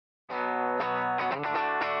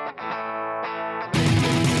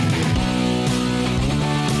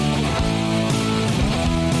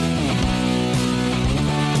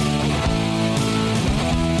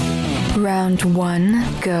Round one,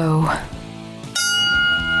 go.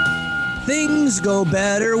 Things go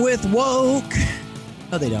better with woke.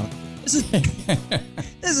 No, they don't. This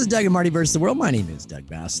is Doug and Marty versus the world. My name is Doug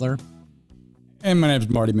Bassler. And my name is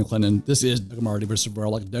Marty McClendon. This is Doug and Marty versus the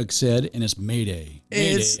world, like Doug said, and it's Mayday.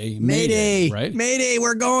 Mayday, right? Mayday,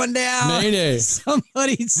 we're going down. Mayday.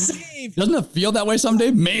 Somebody save. Doesn't it feel that way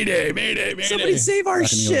someday? Mayday. Somebody save our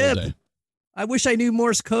ship. I wish I knew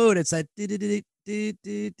Morse code. It's that. Isn't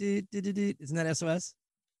that SOS?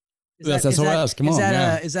 That's SOS. Come on.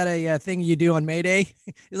 Is that a thing you do on Mayday?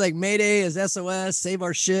 It's like Mayday is SOS, save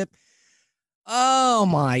our ship. Oh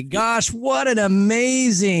my gosh, what an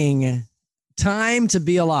amazing time to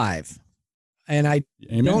be alive. And I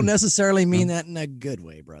don't necessarily mean that in a good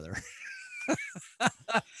way, brother.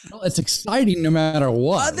 Well, it's exciting no matter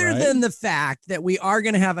what. Other than the fact that we are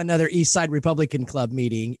going to have another East Side Republican Club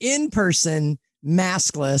meeting in person,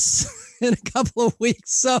 maskless, in a couple of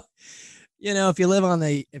weeks. So, if you live on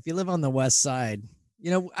the West Side,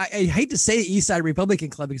 I hate to say East Side Republican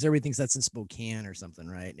Club because everybody thinks that's in Spokane or something,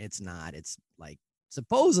 right? It's not. It's like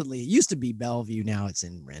supposedly it used to be Bellevue. Now it's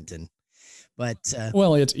in Renton. But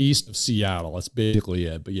well, it's east of Seattle. That's basically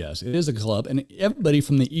it. But yes, it is a club, and everybody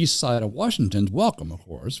from the east side of Washington's welcome, of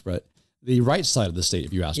course. But the right side of the state,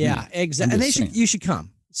 if you ask me. Yeah, exactly. And you should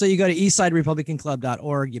come. So you go to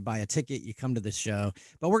eastsiderepublicanclub.org, you buy a ticket, you come to the show.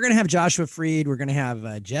 But we're going to have Joshua Freed. We're going to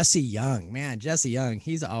have Jesse Young. Man, Jesse Young,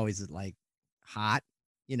 he's always like hot,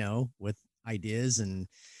 with ideas. And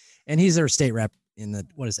he's our state rep in the,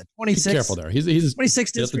 26th? Be careful there. He's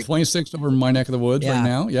 26th district. The 26th over my neck of the woods right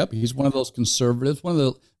now. Yep. He's one of those conservatives, one of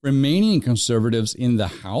the remaining conservatives in the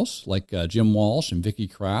House, like Jim Walsh and Vicky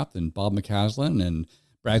Kraft and Bob McCaslin and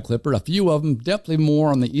Brad Clippard. A few of them, definitely more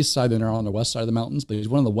on the east side than are on the west side of the mountains, but he's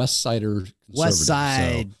one of the West Sider conservatives. West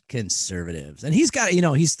Side conservatives. And he's got,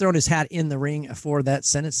 he's thrown his hat in the ring for that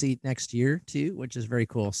Senate seat next year too, which is very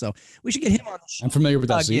cool. So we should get him on the show. I'm familiar with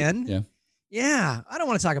that again. Seat. Yeah. I don't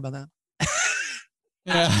want to talk about that.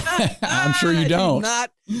 Yeah, I'm sure you don't.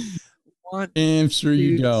 I'm sure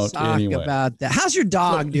you don't. Talk about that. How's your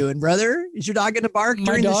dog doing, brother? Is your dog going to bark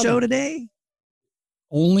during the show today?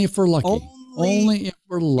 Only if we're lucky. Only if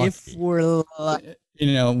we're lucky. If we're lucky.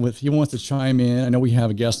 If he wants to chime in, I know we have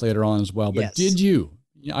a guest later on as well. But yes. Did you?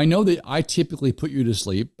 I know that I typically put you to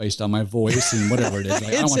sleep based on my voice and whatever it is.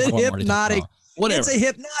 Like, It's a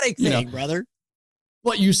hypnotic thing, brother.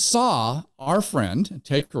 Well, you saw our friend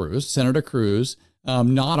Ted Cruz, Senator Cruz,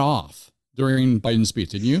 nod off during Biden's speech,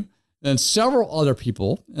 didn't you? And several other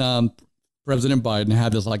people, President Biden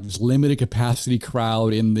had this limited capacity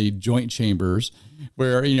crowd in the joint chambers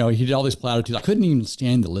where, he did all these platitudes. I couldn't even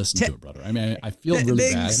stand to listen to it, brother. I mean, I feel really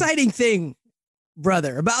bad. The exciting thing,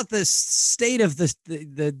 brother, about the state of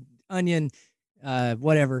the Onion,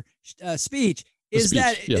 speech is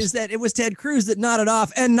that it was Ted Cruz that nodded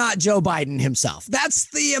off and not Joe Biden himself.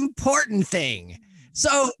 That's the important thing.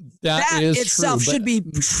 So that itself should be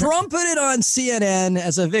trumpeted on CNN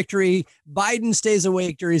as a victory. Biden stays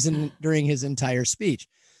awake during his entire speech.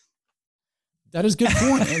 That is a good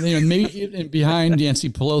point. And maybe behind Nancy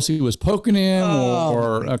Pelosi was poking him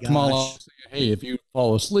or Kamala. Hey, if you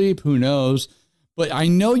fall asleep, who knows? But I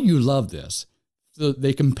know you love this. So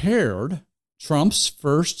they compared Trump's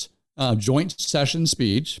first joint session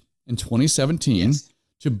speech in 2017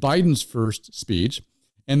 to Biden's first speech.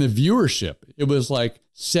 And the viewership, it was like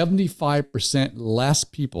 75% less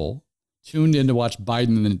people tuned in to watch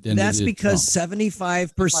Biden than that's did because Trump.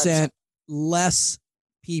 75% less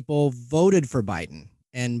people voted for Biden.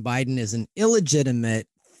 And Biden is an illegitimate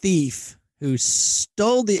thief who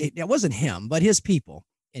stole it wasn't him, but his people.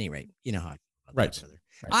 Anyway, you know how. Right.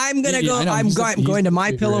 I'm going to go. I'm going to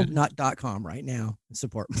mypillow.com right now and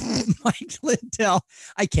support Mike Lindell.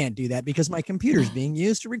 I can't do that because my computer is being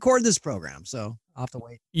used to record this program. So I'll have to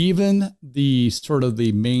wait. Even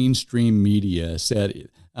the mainstream media said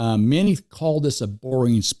many called this a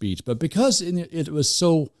boring speech, but because it was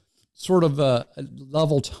so sort of a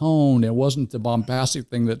level tone, it wasn't the bombastic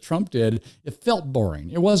thing that Trump did. It felt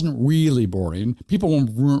boring. It wasn't really boring. People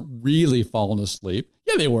weren't really falling asleep.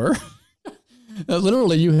 Yeah, they were.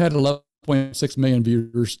 Literally, you had 11.6 million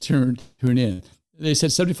viewers tune in. They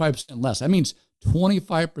said 75% less. That means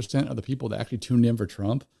 25% of the people that actually tuned in for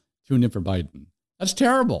Trump tuned in for Biden. That's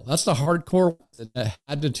terrible. That's the hardcore that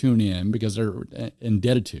had to tune in because they're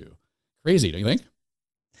indebted to. Crazy, don't you think?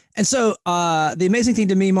 And so the amazing thing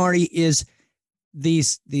to me, Marty, is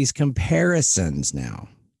these comparisons now,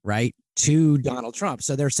 right, to Donald Trump.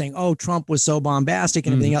 So they're saying, oh, Trump was so bombastic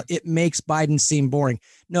and everything else. It makes Biden seem boring.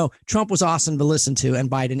 No, Trump was awesome to listen to,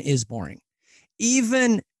 and Biden is boring.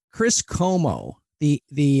 Even Chris Cuomo, the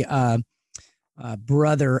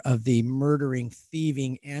brother of the murdering,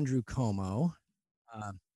 thieving Andrew Cuomo.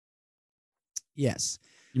 Yes.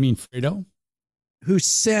 You mean Fredo? Who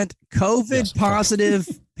sent COVID positive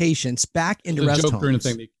patients back into rest homes.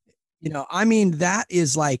 I mean, that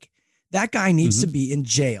is like, that guy needs to be in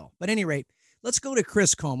jail. But at any rate, let's go to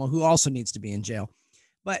Chris Cuomo, who also needs to be in jail.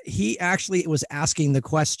 But he actually was asking the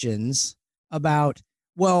questions about,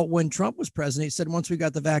 well, when Trump was president, he said, once we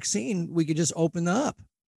got the vaccine, we could just open up.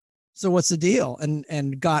 So what's the deal?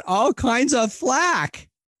 And got all kinds of flack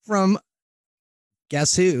from,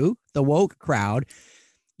 guess who? The woke crowd.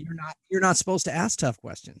 You're not supposed to ask tough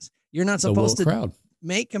questions. You're not supposed to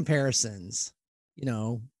make comparisons,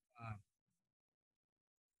 You're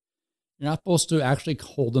not supposed to actually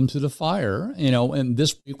hold them to the fire, and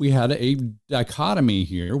this week we had a dichotomy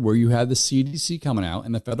here where you had the CDC coming out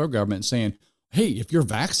and the federal government saying, hey, if you're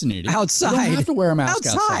vaccinated, outside, you don't have to wear a mask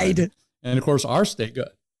outside. And of course, our state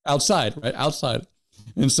outside.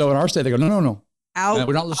 And so in our state, they go, no.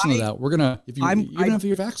 We're not listening to that. We're going to, if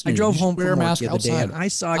you're vaccinated, I drove home wear a mask the other day and I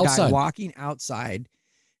saw a guy walking outside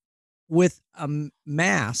with a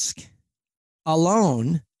mask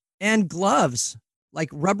alone and gloves, like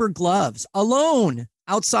rubber gloves, alone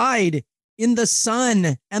outside in the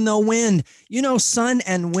sun and the wind. Sun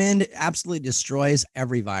and wind absolutely destroys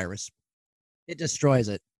every virus. It destroys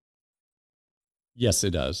it. Yes,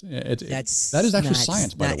 it does. That is actually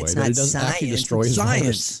science, by the way. That it does actually destroy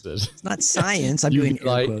science. It's not science. I'm doing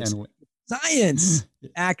air quotes. Science.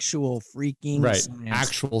 Actual freaking science.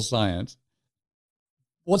 Actual science.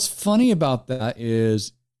 What's funny about that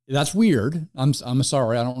is that's weird. I'm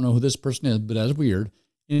sorry. I don't know who this person is, but that's weird.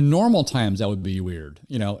 In normal times, that would be weird.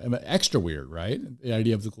 Extra weird, right? The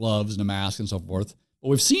idea of the gloves and the mask and so forth. But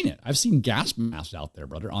we've seen it. I've seen gas masks out there,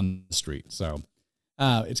 brother, on the street. So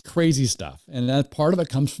it's crazy stuff. And that part of it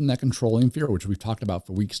comes from that controlling fear, which we've talked about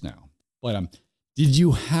for weeks now. But did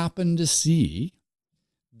you happen to see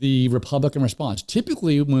the Republican response?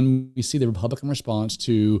 Typically, when we see the Republican response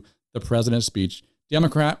to the president's speech,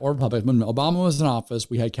 Democrat or Republican, when Obama was in office,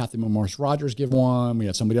 we had Kathy Morris Rogers give one, we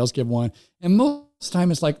had somebody else give one. And most of the time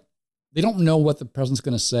it's like, they don't know what the president's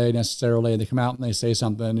going to say necessarily. They come out and they say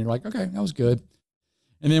something and you're like, okay, that was good.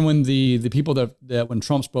 And then when the people that when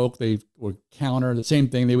Trump spoke, they would counter the same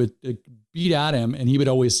thing. They would beat at him, and he would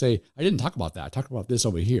always say, I didn't talk about that. I talked about this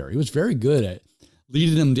over here. He was very good at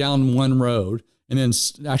leading them down one road and then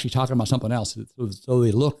actually talking about something else. So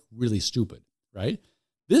they look really stupid, right?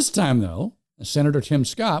 This time, though, Senator Tim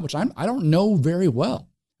Scott, which I don't know very well,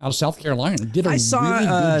 out of South Carolina, did a really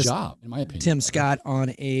good job, in my opinion. Tim Scott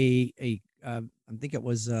on I think it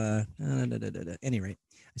was, any rate.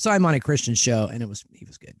 I saw him on a Christian show and he was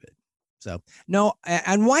good. But so no.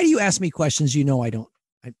 And why do you ask me questions? I don't,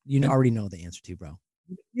 already know the answer to, bro.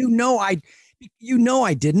 I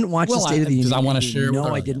didn't watch the State of the Union. I want to share.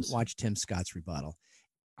 No, I didn't watch Tim Scott's rebuttal.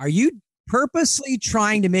 Are you purposely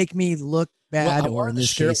trying to make me look bad or in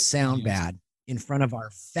this case sound bad in front of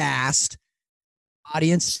our fast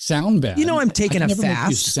audience? Sound bad. I'm taking a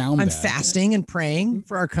fast. I'm fasting and praying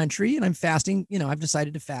for our country, and I'm fasting. I've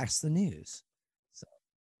decided to fast the news. So,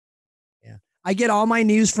 yeah, I get all my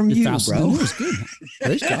news from you, bro. Good.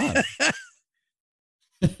 Great job.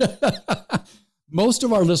 Most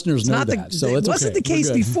of our listeners know that, so it's wasn't the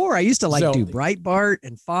case before. I used to do Breitbart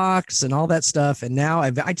and Fox and all that stuff, and now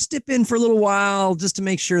I just dip in for a little while just to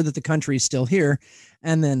make sure that the country is still here,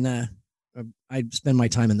 and then I spend my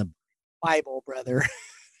time in the Bible, brother.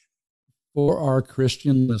 For our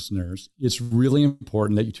Christian listeners, it's really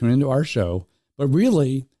important that you tune into our show, but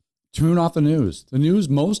really tune off the news. The news,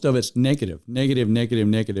 most of it's negative, and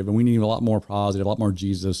we need a lot more positive, a lot more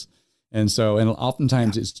Jesus. And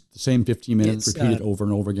oftentimes it's the same 15 minutes repeated over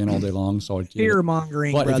and over again all day long. So fear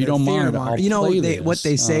mongering, but brother, if you don't mind, what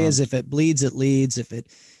they say is if it bleeds, it leads. If it,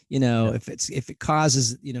 if it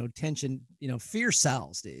causes, tension, fear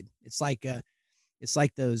sells, dude. It's like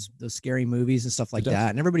those scary movies and stuff like that.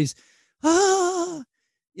 And everybody's, and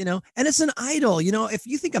it's an idol. If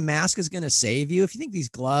you think a mask is going to save you, if you think these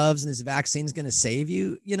gloves and this vaccine is going to save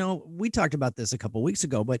you, we talked about this a couple of weeks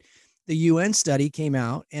ago, but the UN study came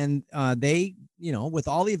out and they, with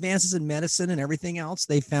all the advances in medicine and everything else,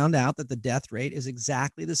 they found out that the death rate is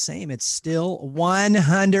exactly the same. It's still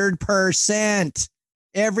 100%.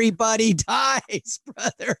 Everybody dies,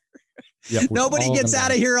 brother. Yep, nobody gets out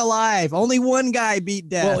of here alive. Only one guy beat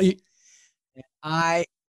death. Well,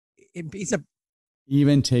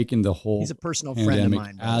 even taking the whole he's a personal friend of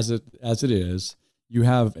mine, as it is. You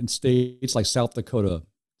have in states like South Dakota,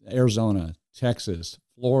 Arizona, Texas,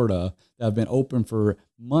 Florida that have been open for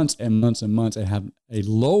months and months and months and have a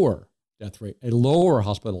lower death rate, a lower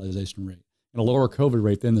hospitalization rate. and a lower COVID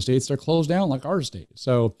rate than the states that are closed down like our state.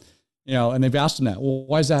 So, and they've asked them that. Well,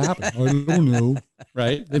 why is that happening? I don't know.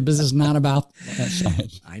 Right? The business is not about that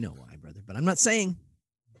science. I know why, brother, but I'm not saying.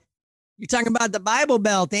 You're talking about the Bible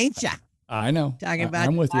Belt, ain't ya? I know. Talking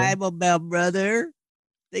about the Bible Belt, brother.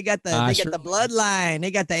 They got the bloodline.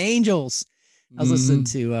 They got the angels. I was listening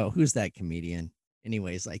to who's that comedian?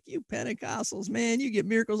 Anyways, like, you Pentecostals, man, you get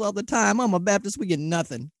miracles all the time. I'm a Baptist, we get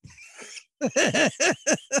nothing.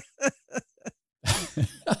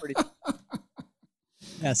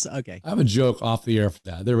 Yes, okay. I have a joke off the air for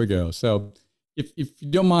that. There we go. So if you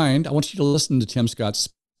don't mind, I want you to listen to Tim Scott's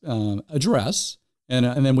address, and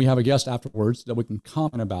then we have a guest afterwards that we can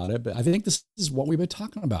comment about it. But I think this is what we've been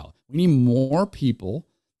talking about. We need more people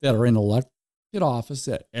that are in elected office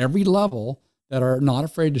at every level that are not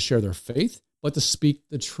afraid to share their faith, but to speak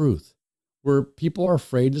the truth. Where people are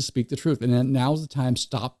afraid to speak the truth. And then now's the time,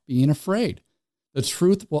 stop being afraid. The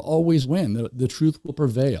truth will always win. The truth will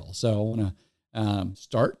prevail. So I want to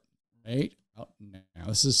start right out now.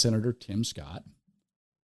 This is Senator Tim Scott.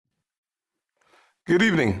 Good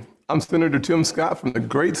evening. I'm Senator Tim Scott from the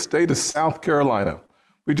great state of South Carolina.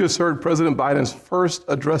 We just heard President Biden's first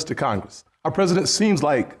address to Congress. Our president seems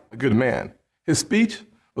like a good man. His speech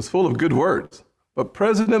was full of good words. But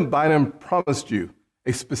President Biden promised you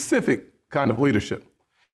a specific kind of leadership.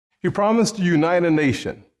 He promised to unite a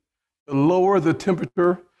nation, to lower the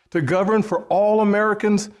temperature, to govern for all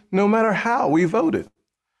Americans, no matter how we voted.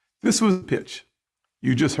 This was the pitch.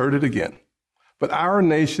 You just heard it again. But our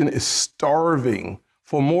nation is starving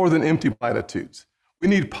for more than empty platitudes. We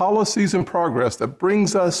need policies and progress that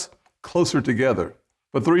brings us closer together.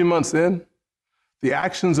 But 3 months in, the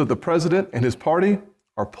actions of the president and his party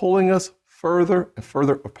are pulling us further and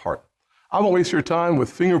further apart. I won't waste your time with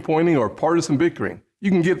finger pointing or partisan bickering.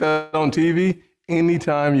 You can get that on TV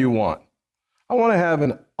anytime you want. I want to have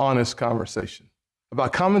an honest conversation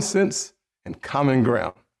about common sense and common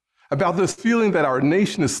ground, about this feeling that our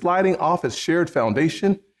nation is sliding off its shared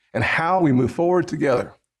foundation and how we move forward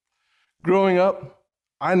together. Growing up,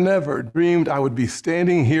 I never dreamed I would be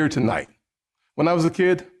standing here tonight. When I was a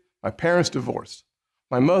kid, my parents divorced.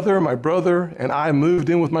 My mother, my brother, and I moved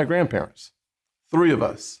in with my grandparents. 3 of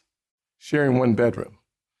us, sharing one bedroom.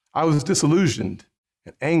 I was disillusioned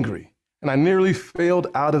and angry, and I nearly failed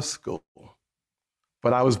out of school.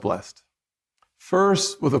 But I was blessed.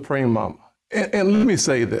 First, with a praying mama. And let me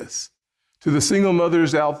say this, to the single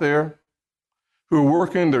mothers out there who are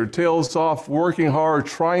working their tails off, working hard,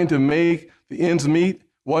 trying to make the ends meet,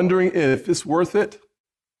 wondering if it's worth it,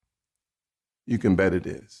 you can bet it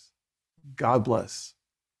is. God bless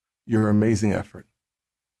your amazing effort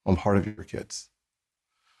on part of your kids.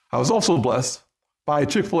 I was also blessed by a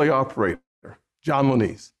Chick-fil-A operator, John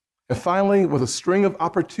Moniz, and finally with a string of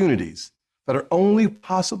opportunities that are only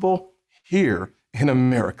possible here in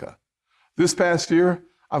America. This past year,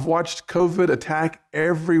 I've watched COVID attack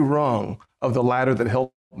every rung of the ladder that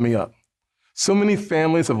held me up. So many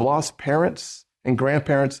families have lost parents and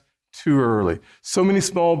grandparents too early. So many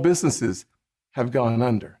small businesses have gone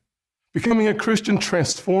under. Becoming a Christian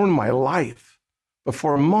transformed my life, but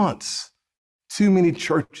for months, too many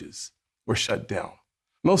churches were shut down.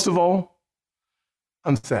 Most of all,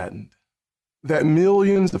 I'm saddened that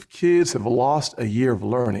millions of kids have lost a year of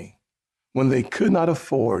learning when they could not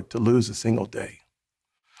afford to lose a single day.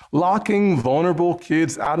 Locking vulnerable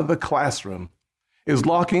kids out of the classroom is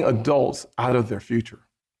locking adults out of their future.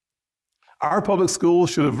 Our public schools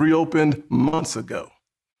should have reopened months ago.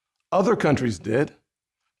 Other countries did.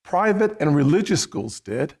 Private and religious schools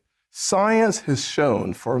did. Science has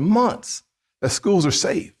shown for months that schools are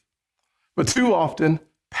safe. But too often,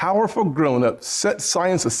 powerful grown-ups set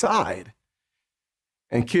science aside,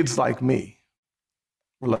 and kids like me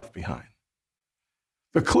were left behind.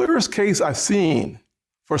 The clearest case I've seen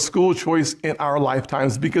for school choice in our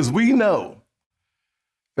lifetimes, because we know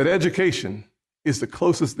that education is the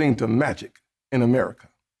closest thing to magic in America.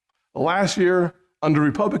 Last year, under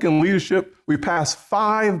Republican leadership, we passed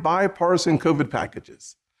 5 bipartisan COVID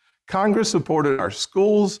packages. Congress supported our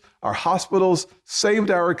schools, our hospitals,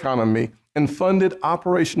 saved our economy, and funded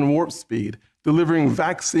Operation Warp Speed, delivering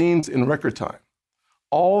vaccines in record time.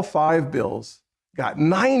 All 5 bills got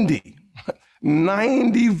 90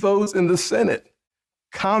 votes in the Senate.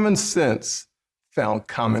 Common sense found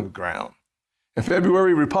common ground. In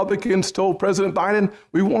February, Republicans told President Biden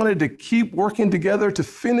we wanted to keep working together to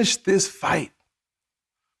finish this fight.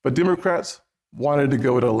 But Democrats wanted to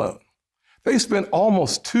go it alone. They spent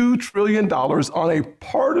almost $2 trillion on a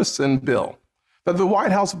partisan bill that the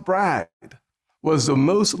White House bragged was the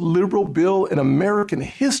most liberal bill in American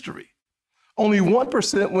history, Only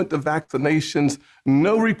 1% went to vaccinations,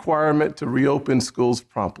 no requirement to reopen schools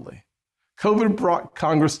promptly. COVID brought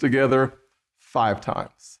Congress together 5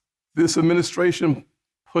 times. This administration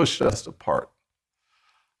pushed us apart.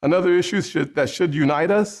 Another issue that should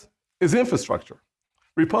unite us is infrastructure.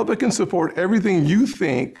 Republicans support everything you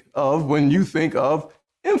think of when you think of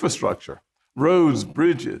infrastructure: roads,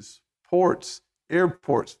 bridges, ports,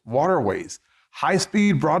 airports, waterways,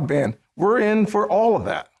 high-speed broadband. We're in for all of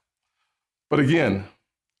that. But again,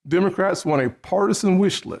 Democrats want a partisan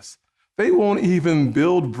wish list. They won't even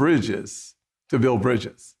build bridges to build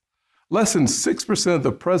bridges. Less than 6% of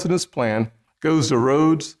the president's plan goes to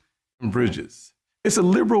roads and bridges. It's a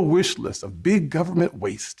liberal wish list of big government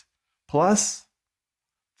waste, plus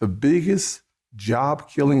the biggest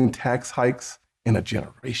job-killing tax hikes in a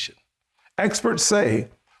generation. Experts say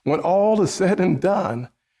when all is said and done,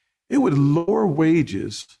 it would lower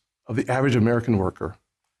wages of the average American worker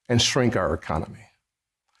and shrink our economy.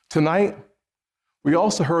 Tonight, we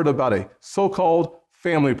also heard about a so-called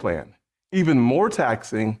family plan, even more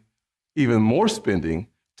taxing, even more spending,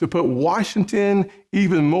 to put Washington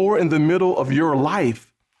even more in the middle of your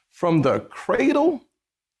life, from the cradle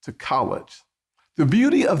to college. The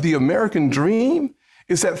beauty of the American dream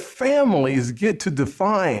is that families get to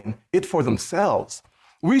define it for themselves.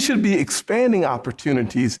 We should be expanding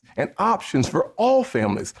opportunities and options for all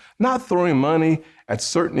families, not throwing money at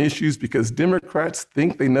certain issues because Democrats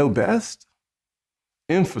think they know best.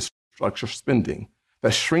 Infrastructure spending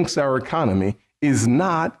that shrinks our economy is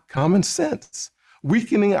not common sense.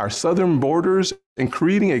 Weakening our southern borders and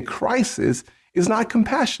creating a crisis is not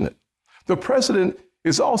compassionate. The president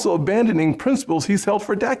is also abandoning principles he's held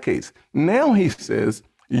for decades. Now he says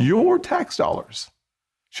your tax dollars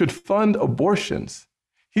should fund abortions.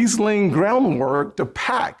 He's laying groundwork to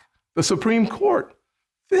pack the Supreme Court.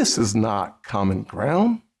 This is not common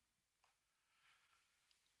ground.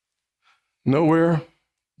 Nowhere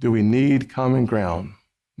do we need common ground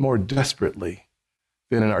more desperately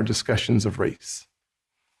than in our discussions of race.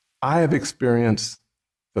 I have experienced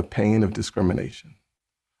the pain of discrimination.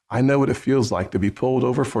 I know what it feels like to be pulled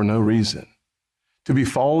over for no reason, to be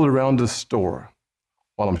followed around the store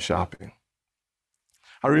while I'm shopping.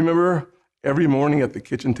 I remember every morning at the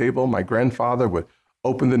kitchen table, my grandfather would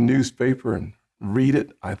open the newspaper and read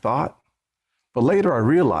it, I thought. But later I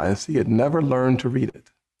realized he had never learned to read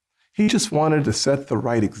it. He just wanted to set the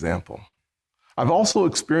right example. I've also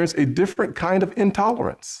experienced a different kind of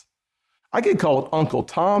intolerance. I get called Uncle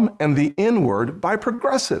Tom and the N-word by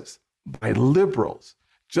progressives, by liberals.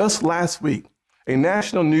 Just last week, a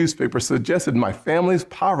national newspaper suggested my family's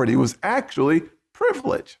poverty was actually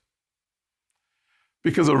privilege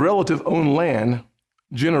because a relative owned land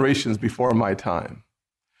generations before my time.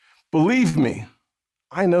 Believe me,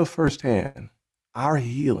 I know firsthand our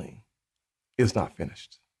healing is not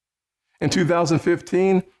finished. In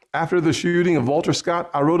 2015, after the shooting of Walter Scott,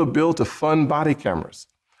 I wrote a bill to fund body cameras.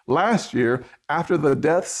 Last year, after the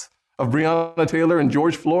deaths of Breonna Taylor and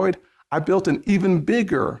George Floyd, I built an even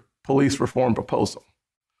bigger police reform proposal.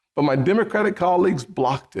 But my Democratic colleagues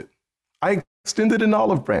blocked it. I extended an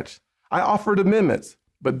olive branch. I offered amendments,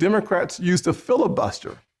 but Democrats used a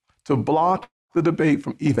filibuster to block the debate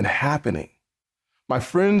from even happening. My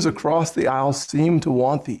friends across the aisle seemed to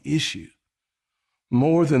want the issue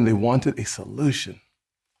more than they wanted a solution.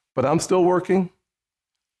 But I'm still working.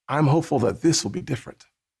 I'm hopeful that this will be different.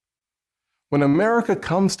 When America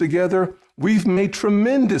comes together, we've made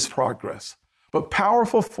tremendous progress, but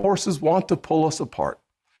powerful forces want to pull us apart.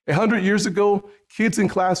 100 years ago, kids in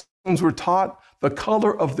classrooms were taught the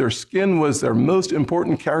color of their skin was their most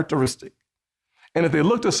important characteristic. And if they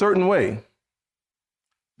looked a certain way,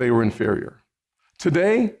 they were inferior.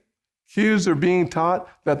 Today, kids are being taught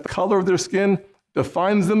that the color of their skin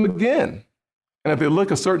defines them again. And if they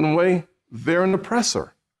look a certain way, they're an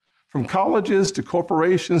oppressor. From colleges to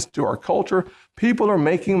corporations to our culture, people are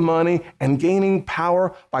making money and gaining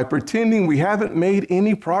power by pretending we haven't made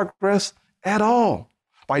any progress at all,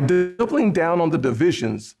 by doubling down on the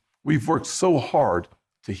divisions we've worked so hard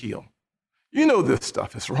to heal. You know this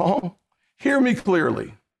stuff is wrong. Hear me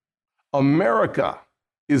clearly. America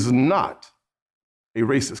is not a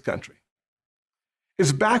racist country.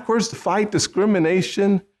 It's backwards to fight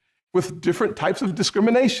discrimination with different types of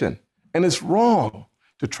discrimination, and it's wrong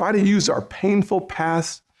to try to use our painful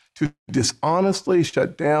past to dishonestly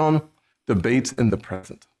shut down debates in the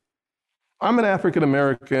present. I'm an African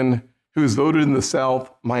American who's voted in the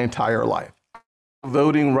South my entire life.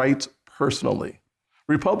 Voting rights personally.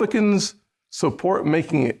 Republicans support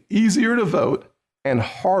making it easier to vote and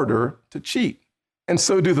harder to cheat, and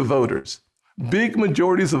so do the voters. Big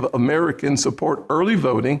majorities of Americans support early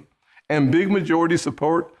voting and big majority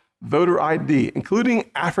support voter ID,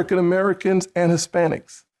 including African Americans and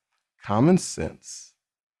Hispanics. Common sense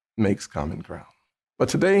makes common ground. But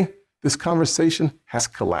today, this conversation has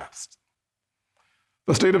collapsed.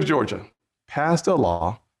 The state of Georgia passed a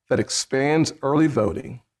law that expands early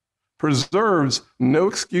voting, preserves no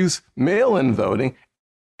excuse mail-in voting,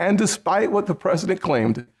 and despite what the president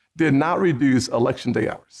claimed, did not reduce election day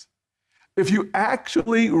hours. If you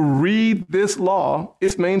actually read this law,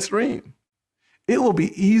 it's mainstream. It will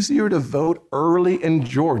be easier to vote early in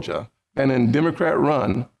Georgia than in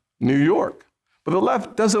Democrat-run New York. But the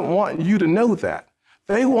left doesn't want you to know that.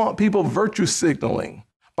 They want people virtue signaling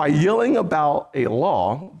by yelling about a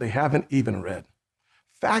law they haven't even read.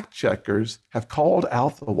 Fact checkers have called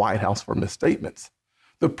out the White House for misstatements.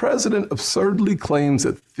 The president absurdly claims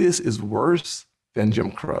that this is worse than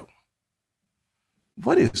Jim Crow.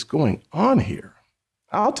 What is going on here?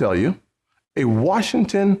 I'll tell you, a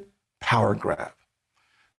Washington power grab.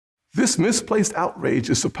 This misplaced outrage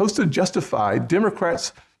is supposed to justify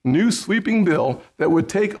Democrats' new sweeping bill that would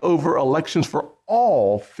take over elections for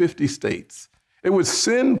all 50 states. It would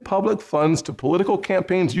send public funds to political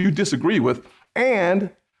campaigns you disagree with and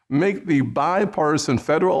make the bipartisan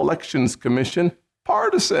Federal Elections Commission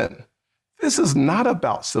partisan. This is not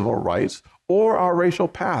about civil rights or our racial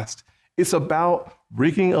past. It's about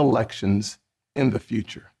rigging elections in the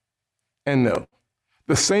future. And no,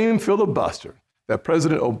 the same filibuster that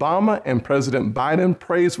President Obama and President Biden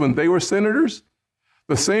praised when they were senators,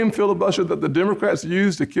 the same filibuster that the Democrats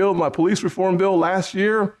used to kill my police reform bill last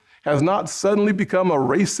year, has not suddenly become a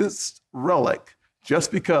racist relic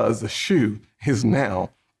just because the shoe is now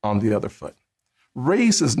on the other foot.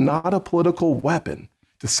 Race is not a political weapon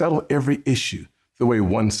to settle every issue the way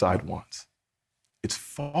one side wants. It's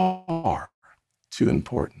far too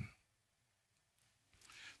important.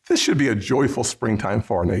 This should be a joyful springtime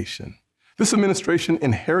for our nation. This administration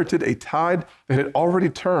inherited a tide that had already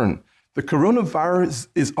turned. The coronavirus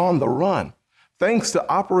is on the run. Thanks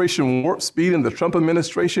to Operation Warp Speed and the Trump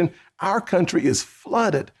administration, our country is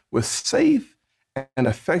flooded with safe and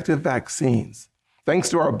effective vaccines. Thanks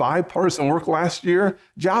to our bipartisan work last year,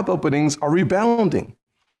 job openings are rebounding.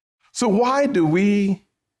 So why do we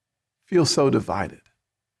feel so divided?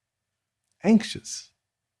 Anxious.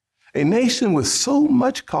 A nation with so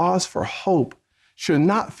much cause for hope should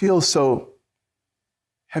not feel so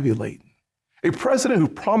heavy laden. A president who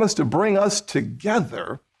promised to bring us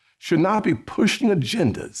together should not be pushing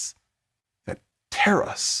agendas that tear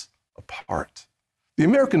us apart. The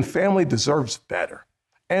American family deserves better,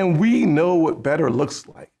 and we know what better looks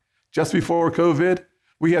like. Just before COVID,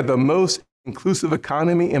 we had the most inclusive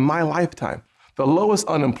economy in my lifetime, the lowest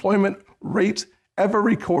unemployment rates ever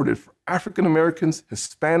recorded for African Americans,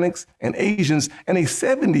 Hispanics, and Asians, and a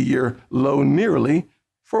 70-year low nearly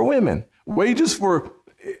for women. Wages were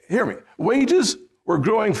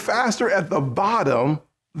growing faster at the bottom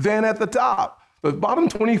than at the top. The bottom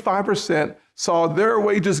 25% saw their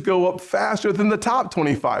wages go up faster than the top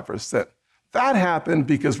 25%. That happened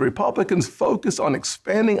because Republicans focused on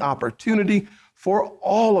expanding opportunity for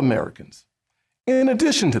all Americans. In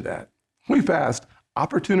addition to that, we passed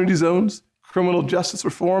opportunity zones, criminal justice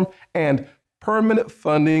reform, and permanent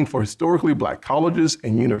funding for historically Black colleges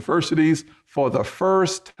and universities for the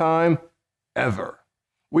first time ever.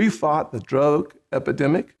 We fought the drug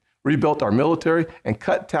epidemic, rebuilt our military, and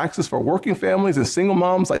cut taxes for working families and single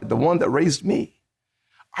moms like the one that raised me.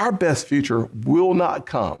 Our best future will not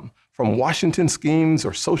come from Washington schemes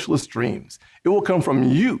or socialist dreams. It will come from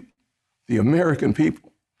you, the American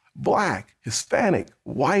people, Black, Hispanic,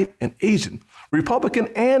 white, and Asian, Republican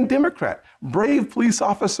and Democrat, brave police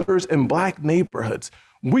officers in Black neighborhoods.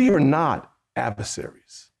 We are not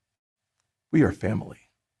adversaries. We are family.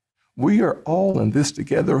 We are all in this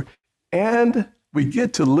together, and we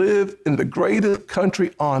get to live in the greatest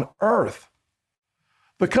country on earth.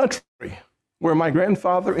 The country where my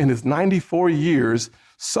grandfather in his 94 years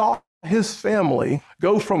saw his family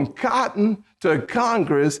go from cotton to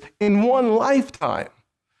Congress in one lifetime.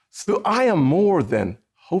 So I am more than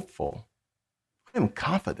hopeful. I am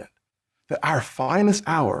confident that our finest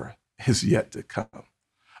hour is yet to come.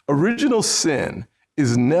 Original sin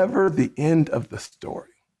is never the end of the story,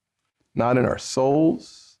 not in our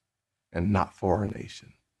souls and not for our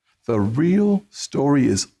nation. The real story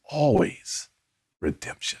is always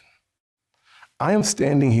redemption. I am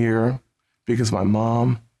standing here because my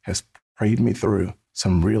mom has prayed me through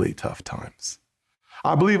some really tough times.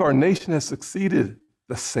 I believe our nation has succeeded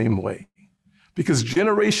the same way because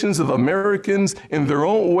generations of Americans in their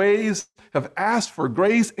own ways have asked for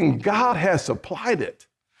grace and God has supplied it.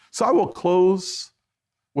 So I will close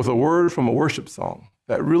with a word from a worship song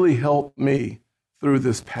that really helped me through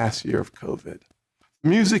this past year of COVID.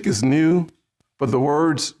 Music is new, but the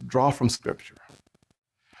words draw from Scripture.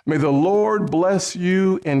 May the Lord bless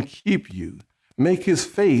you and keep you, make his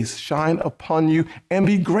face shine upon you and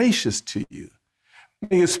be gracious to you.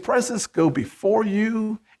 May his presence go before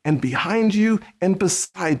you and behind you and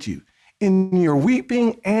beside you. In your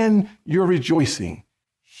weeping and your rejoicing,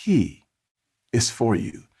 he is for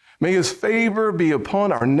you. May his favor be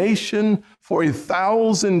upon our nation for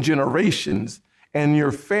 1,000 generations, and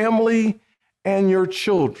your family and your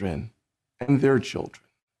children and their children.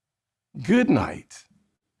 Good night,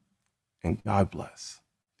 and God bless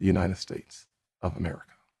the United States of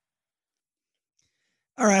America.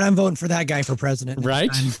 All right, I'm voting for that guy for president.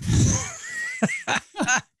 Right?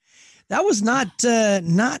 That was not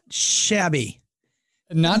shabby.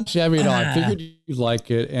 Not shabby at all. I figured you'd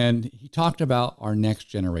like it. And he talked about our next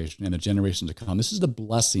generation and the generation to come. This is the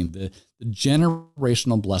blessing, the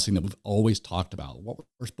generational blessing that we've always talked about. What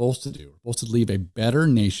we're supposed to do. We're supposed to leave a better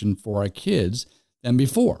nation for our kids than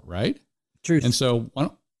before, right? Truth. And so, why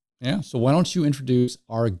don't you introduce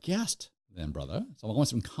our guest then, brother? So I want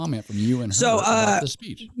some comment from you and her about the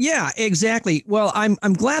speech. Yeah, exactly. Well, I'm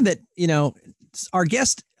glad that, our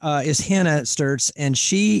guest is Hannah Sturtz, and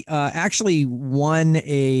she actually won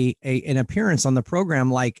an appearance on the program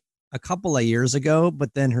like a couple of years ago,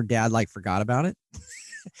 but then her dad forgot about it.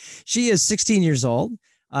 She is 16 years old.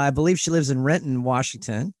 I believe she lives in Renton,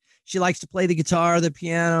 Washington. She likes to play the guitar, the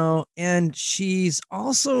piano, and she's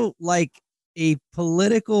also a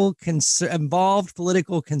involved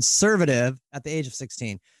political conservative at the age of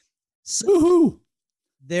 16. So, woohoo!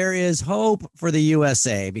 There is hope for the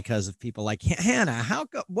USA because of people like Hannah.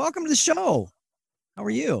 Welcome to the show. How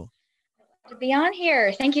are you? To be on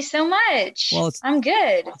here. Thank you so much. Well, I'm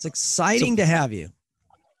good. It's exciting to have you.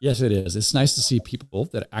 Yes, it is. It's nice to see people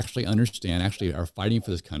that actually understand, actually are fighting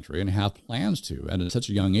for this country and have plans to, and at such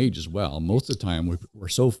a young age as well. Most of the time, we're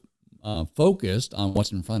so focused on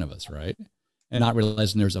what's in front of us, right? And not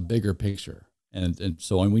realizing there's a bigger picture. And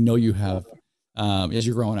we know you have, as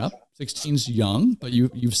you're growing up, 16's young, but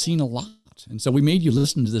you've seen a lot. And so we made you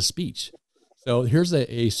listen to this speech. So here's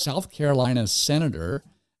a South Carolina senator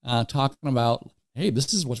talking about, hey,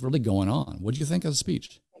 this is what's really going on. What do you think of the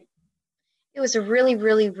speech? It was a really,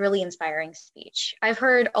 really, really inspiring speech. I've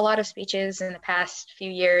heard a lot of speeches in the past few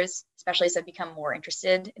years, especially as I've become more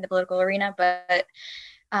interested in the political arena. But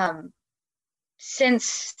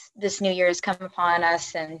since this new year has come upon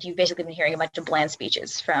us, and you've basically been hearing a bunch of bland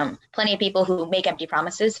speeches from plenty of people who make empty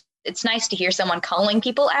promises, it's nice to hear someone calling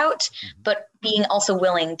people out, but being also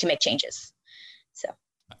willing to make changes. So,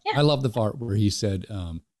 yeah. I love the part where he said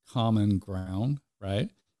common ground, right?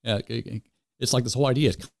 Yeah, it's like this whole idea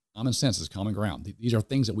is common sense is common ground. These are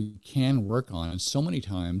things that we can work on. And so many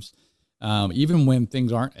times, even when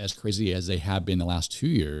things aren't as crazy as they have been the last 2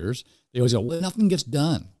 years, they always go, well, nothing gets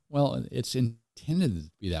done. Well, it's intended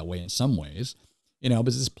to be that way in some ways, but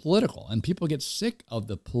it's political, and people get sick of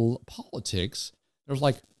the politics. There's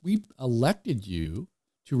we elected you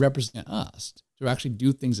to represent us, to actually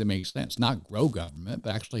do things that make sense, not grow government,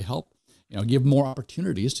 but actually help, give more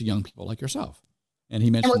opportunities to young people like yourself. And he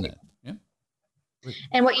mentioned that. Yeah.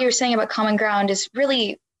 And what you're saying about common ground is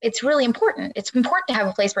it's really important. It's important to have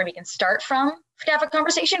a place where we can start from to have a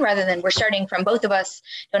conversation rather than we're starting from both of us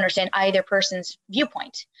to understand either person's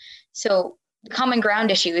viewpoint. So the common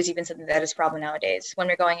ground issue is even something that is a problem nowadays. When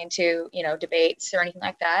we're going into, debates or anything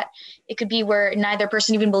like that, it could be where neither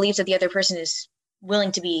person even believes that the other person is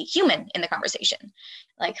willing to be human in the conversation.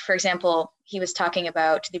 Like, for example, he was talking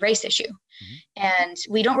about the race issue. Mm-hmm. And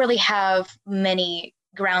we don't really have many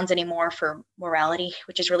grounds anymore for morality,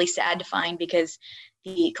 which is really sad to find because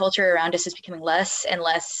the culture around us is becoming less and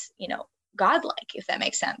less, godlike, if that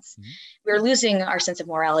makes sense. Mm-hmm. We're losing our sense of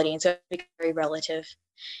morality, and so it's becoming very relative.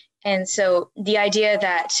 And so the idea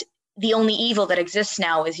that the only evil that exists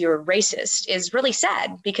now is you're racist is really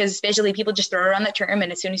sad because basically people just throw around that term.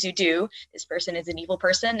 And as soon as you do, this person is an evil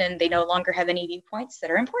person and they no longer have any viewpoints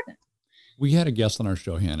that are important. We had a guest on our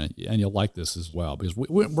show, Hannah, and you'll like this as well because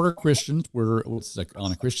we're Christians. We're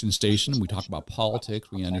on a Christian station. We talk about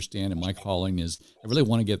politics. We understand, and my calling is I really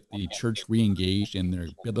want to get the church re-engaged in their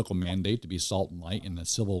biblical mandate to be salt and light in the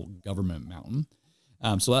civil government mountain.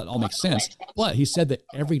 So that all makes sense. But he said that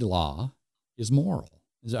every law is moral.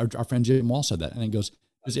 Our friend Jim Wall said that. And he goes,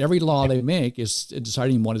 because every law they make is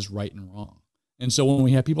deciding what is right and wrong. And so when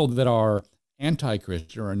we have people that are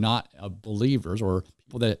anti-Christian or not believers or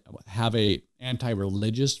people that have a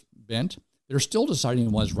anti-religious bent, they're still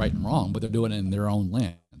deciding what is right and wrong, but they're doing it in their own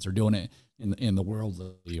lens. They're doing it in the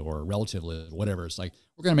worldly or relatively, whatever. It's like,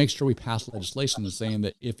 we're going to make sure we pass legislation that's saying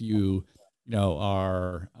that if you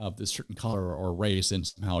are of this certain color or race, and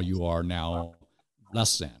somehow you are now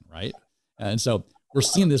less than, right? And so we're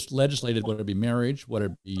seeing this legislated, whether it be marriage, whether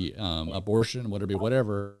it be abortion, whether it be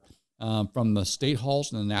whatever, from the state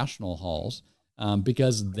halls and the national halls,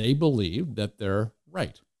 because they believe that they're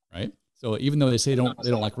right. So even though they say they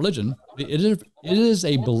don't like religion, it is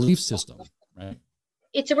a belief system, right?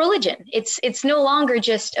 It's a religion. It's no longer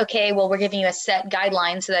just, okay, well, we're giving you a set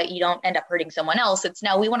guideline so that you don't end up hurting someone else. It's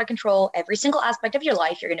now we want to control every single aspect of your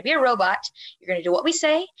life. You're going to be a robot. You're going to do what we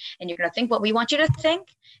say, and you're going to think what we want you to think,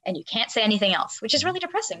 and you can't say anything else, which is really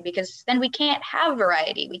depressing because then we can't have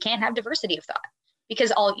variety. We can't have diversity of thought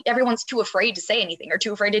because everyone's too afraid to say anything or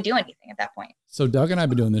too afraid to do anything at that point. So Doug and I have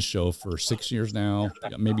been doing this show for 6 years now,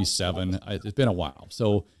 maybe 7. It's been a while.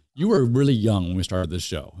 So you were really young when we started this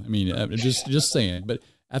show. I mean, just saying. But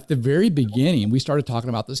at the very beginning, we started talking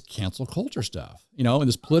about this cancel culture stuff, and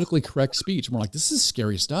this politically correct speech. And we're like, this is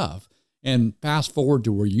scary stuff. And fast forward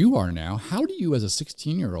to where you are now. How do you, as a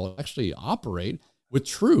 16-year-old, actually operate with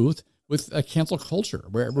truth with a cancel culture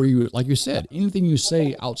where you, like you said, anything you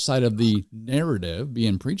say outside of the narrative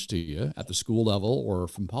being preached to you at the school level or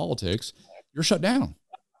from politics, you're shut down?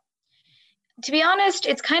 To be honest,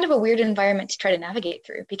 it's kind of a weird environment to try to navigate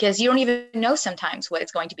through because you don't even know sometimes what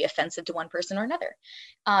is going to be offensive to one person or another.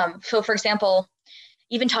 So for example,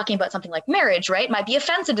 even talking about something like marriage, right, might be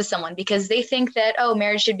offensive to someone because they think that,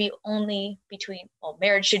 marriage should be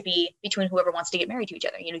marriage should be between whoever wants to get married to each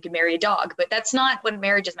other. You can marry a dog, but that's not what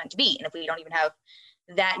marriage is meant to be. And if we don't even have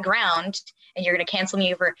that ground and you're going to cancel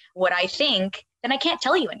me over what I think, then I can't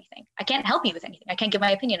tell you anything. I can't help you with anything. I can't give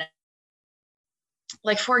my opinion.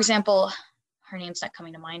 Like, for example, her name's not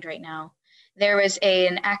coming to mind right now. There was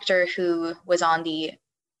an actor who was on the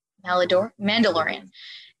Mandalorian,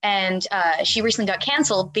 and she recently got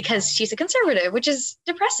canceled because she's a conservative, which is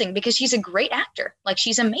depressing because she's a great actor. Like,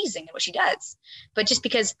 she's amazing at what she does. But just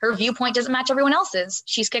because her viewpoint doesn't match everyone else's,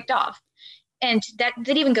 she's kicked off. And that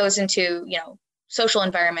even goes into, social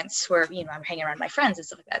environments where, I'm hanging around my friends and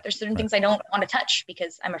stuff like that. There's certain things I don't want to touch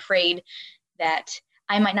because I'm afraid that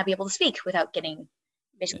I might not be able to speak without getting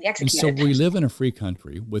basically executed. And so we live in a free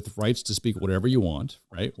country with rights to speak whatever you want,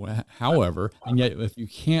 right? However, and yet if you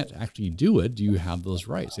can't actually do it, do you have those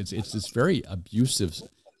rights? It's this very abusive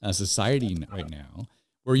society right now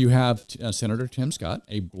where you have Senator Tim Scott,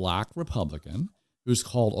 a black Republican, who's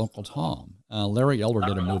called Uncle Tom. Larry Elder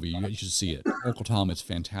did a movie. You should see it. Uncle Tom, it's a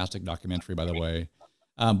fantastic documentary, by the way.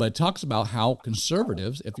 But it talks about how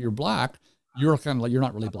conservatives, if you're black, you're kind of like, you're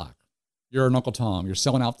not really black. You're an Uncle Tom. You're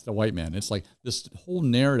selling out to the white man. It's like this whole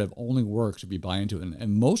narrative only works if you buy into it.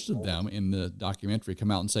 And most of them in the documentary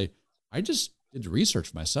come out and say, I just did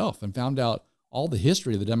research myself and found out all the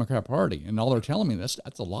history of the Democrat Party. And all they're telling me, that's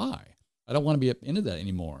a lie. I don't want to be into that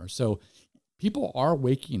anymore. So people are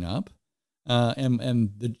waking up.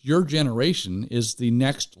 Your generation is the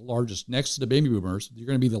next largest, next to the baby boomers. You're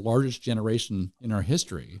going to be the largest generation in our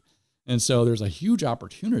history. And so there's a huge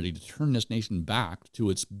opportunity to turn this nation back to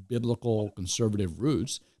its biblical conservative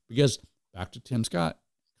roots, because back to Tim Scott,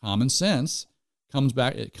 common sense comes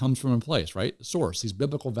back. It comes from a place, right? The source, these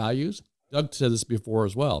biblical values. Doug said this before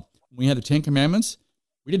as well. When we had the 10 Commandments,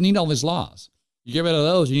 we didn't need all these laws. You get rid of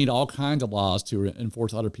those, you need all kinds of laws to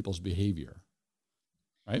enforce other people's behavior.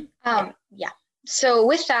 Right? Yeah. So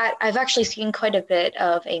with that, I've actually seen quite a bit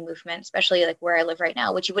of a movement, especially like where I live right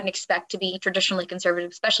now, which you wouldn't expect to be traditionally conservative,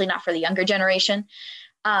 especially not for the younger generation.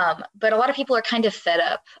 But a lot of people are kind of fed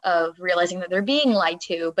up of realizing that they're being lied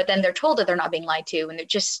to, but then they're told that they're not being lied to, and they're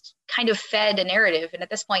just kind of fed a narrative. And at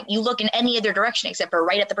this point, you look in any other direction except for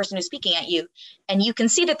right at the person who's speaking at you, and you can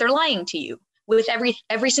see that they're lying to you with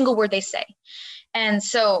every single word they say. And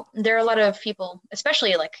so there are a lot of people,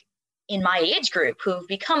 especially like in my age group, who've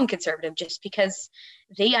become conservative just because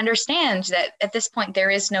they understand that at this point there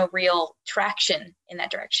is no real traction in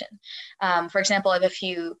that direction. For example, I have a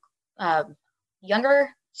few younger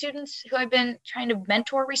students who I've been trying to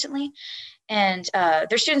mentor recently, and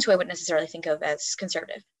they're students who I wouldn't necessarily think of as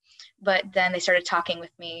conservative. But then they started talking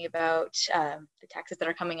with me about the taxes that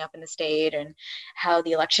are coming up in the state and how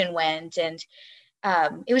the election went. And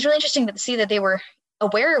it was really interesting to see that they were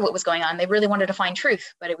aware of what was going on. They really wanted to find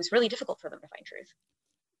truth, but it was really difficult for them to find truth.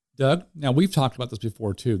 Doug, now we've talked about this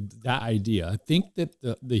before too, that idea. I think that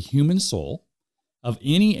the human soul of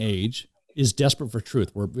any age is desperate for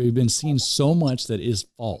truth. We've been seeing so much that is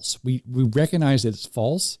false. We recognize that it's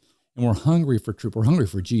false, and we're hungry for truth. We're hungry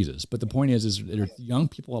for Jesus. But the point is that young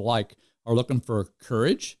people alike are looking for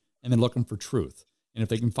courage and they're looking for truth. And if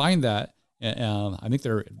they can find that, I think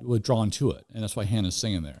they're drawn to it. And that's why Hannah's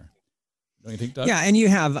singing there. Don't you think, Doug? Yeah, and you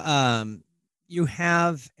have, you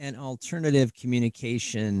have an alternative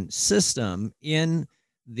communication system in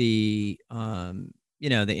the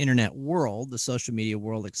the internet world, the social media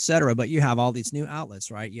world, et cetera. But you have all these new outlets,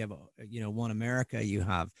 right? You have, One America, you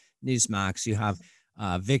have Newsmax, you have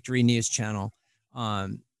Victory News Channel,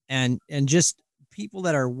 and just people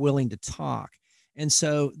that are willing to talk. And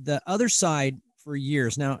so the other side for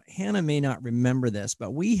years, now Hannah may not remember this,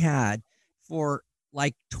 but we had for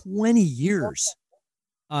like 20 years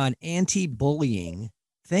an anti-bullying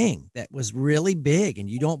thing that was really big, and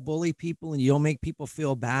you don't bully people and you don't make people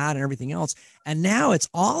feel bad and everything else. And now it's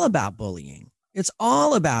all about bullying. It's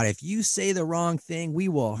all about, if you say the wrong thing, we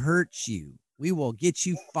will hurt you. We will get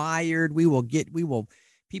you fired.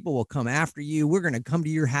 People will come after you. We're going to come to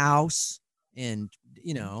your house. And,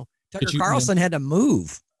 Tucker Carlson had to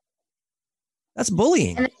move. That's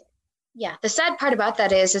bullying. And yeah. The sad part about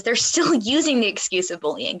that is they're still using the excuse of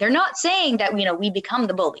bullying. They're not saying that, we become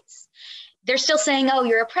the bullies. They're still saying, oh,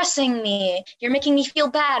 you're oppressing me. You're making me feel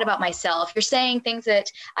bad about myself. You're saying things that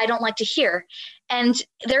I don't like to hear. And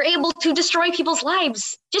they're able to destroy people's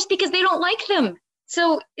lives just because they don't like them.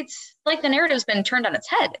 So it's like the narrative's been turned on its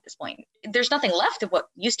head at this point. There's nothing left of what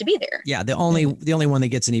used to be there. Yeah, the only one that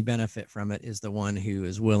gets any benefit from it is the one who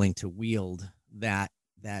is willing to wield that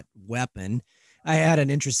weapon. I had an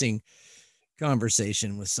interesting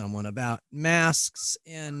conversation with someone about masks,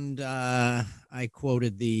 and I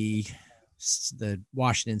quoted the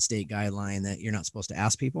Washington State guideline that you're not supposed to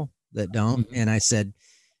ask people that don't. Mm-hmm. And I said,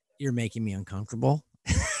 you're making me uncomfortable.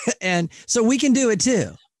 And so we can do it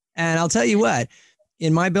too. And I'll tell you what,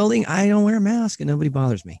 in my building, I don't wear a mask and nobody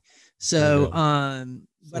bothers me. So,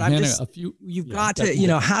 but I'm just, you've got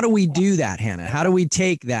to, how do we do that, Hannah? How do we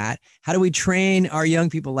take that? How do we train our young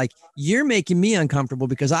people? Like, you're making me uncomfortable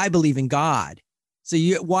because I believe in God. So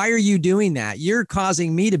why are you doing that? You're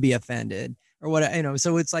causing me to be offended. Or what,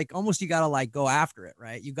 so it's like almost you got to like go after it,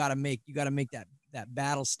 right? You got to make that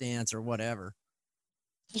battle stance or whatever.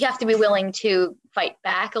 You have to be willing to fight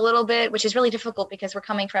back a little bit, which is really difficult because we're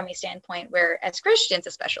coming from a standpoint where, as Christians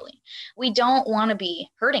especially, we don't want to be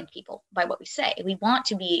hurting people by what we say. We want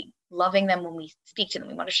to be loving them when we speak to them.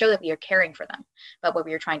 We want to show that we are caring for them about what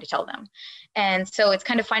we are trying to tell them. And so it's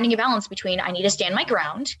kind of finding a balance between, I need to stand my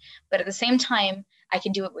ground, but at the same time, I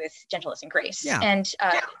can do it with gentleness and grace. Yeah. And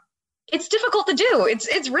it's difficult to do.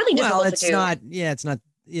 It's really difficult to do. It's not.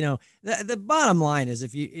 The bottom line is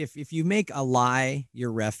if you make a lie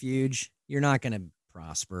your refuge, you're not going to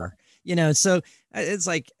prosper. So it's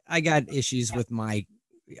like I got issues with my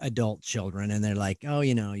adult children, and they're like, oh,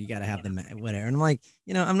 you got to have them whatever. And I'm like,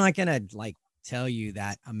 I'm not going to like tell you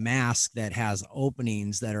that a mask that has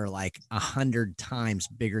openings that are like 100 times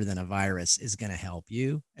bigger than a virus is going to help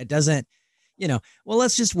you. It doesn't. Well,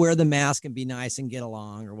 let's just wear the mask and be nice and get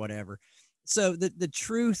along or whatever. So the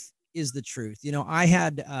truth is the truth. I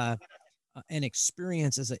had an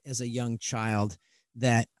experience as a young child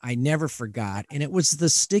that I never forgot. And it was the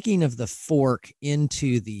sticking of the fork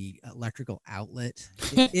into the electrical outlet.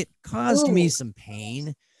 It caused me some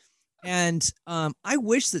pain. And I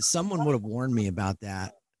wish that someone would have warned me about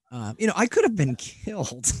that. I could have been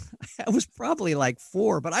killed. I was probably like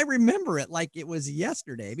 4, but I remember it like it was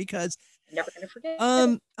yesterday because never gonna forget.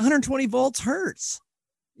 120 volts hurts,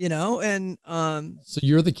 and so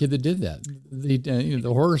you're the kid that did that. The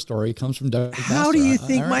horror story comes from Doug. How do you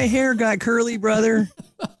think my hair got curly, brother?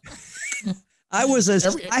 My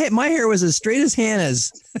hair was as straight as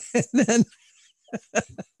Hannah's. And then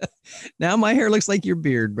now my hair looks like your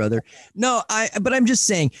beard, brother. No, but I'm just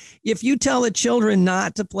saying, if you tell the children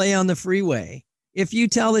not to play on the freeway, if you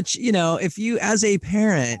tell if you, as a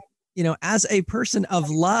parent, as a person of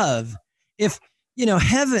love, if,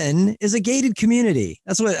 heaven is a gated community.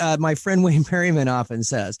 That's what my friend Wayne Perryman often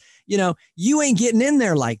says. You ain't getting in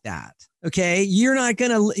there like that. Okay. You're not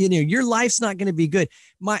going to, your life's not going to be good.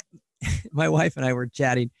 My wife and I were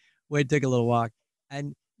chatting. We took a little walk,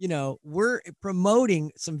 and, we're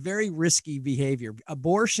promoting some very risky behavior.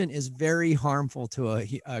 Abortion is very harmful to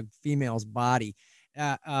a female's body.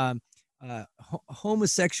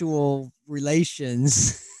 Homosexual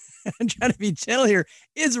relations, I'm trying to be gentle here,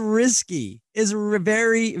 is risky, is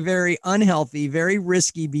very, very unhealthy, very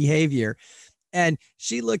risky behavior. And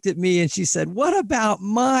she looked at me and she said, what about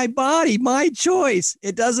my body, my choice?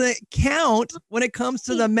 It doesn't count when it comes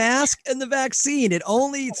to the mask and the vaccine. It's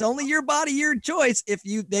only your body, your choice. If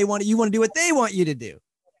you want to do what they want you to do.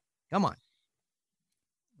 Come on.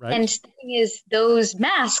 Right. And the thing is, those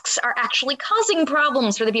masks are actually causing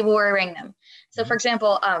problems for the people wearing them. So for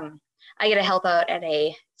example, I get a help out at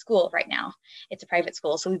a school right now. It's a private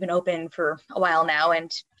school, so we've been open for a while now,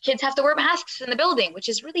 and kids have to wear masks in the building, which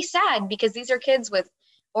is really sad because these are kids with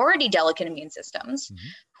already delicate immune systems,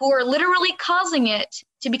 who are literally causing it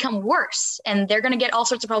to become worse. And they're going to get all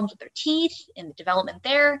sorts of problems with their teeth and the development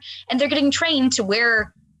there. And they're getting trained to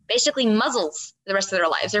wear basically muzzles the rest of their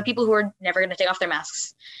lives. There are people who are never going to take off their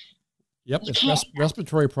masks. Yep,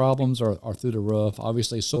 respiratory problems are through the roof.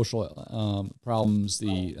 Obviously, social problems,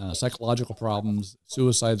 the psychological problems,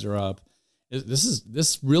 suicides are up.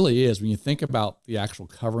 This really is, when you think about the actual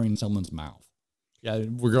covering someone's mouth. Yeah,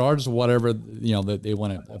 regardless of whatever that they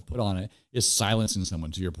want to put on it, is silencing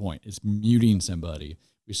someone. To your point, it's muting somebody.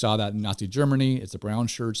 We saw that in Nazi Germany. It's the brown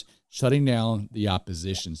shirts shutting down the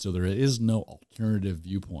opposition, so there is no alternative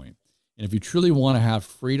viewpoint. And if you truly want to have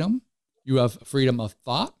freedom, you have freedom of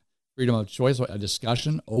thought, freedom of choice, a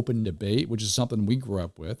discussion, open debate, which is something we grew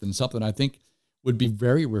up with and something I think would be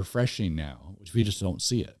very refreshing now, which we just don't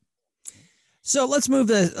see it. So let's move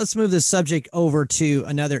the subject over to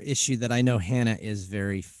another issue that I know Hannah is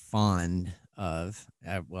very fond of.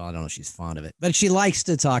 Well, I don't know if she's fond of it, but she likes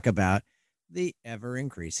to talk about the ever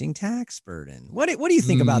increasing tax burden. What do you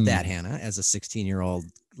think about that, Hannah, as a 16-year-old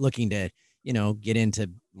looking to, get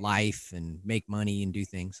into life and make money and do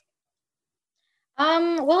things?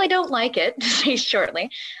 Well, I don't like it, to say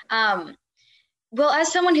shortly. Well,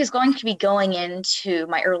 as someone who's going to be going into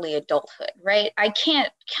my early adulthood, right, I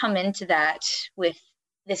can't come into that with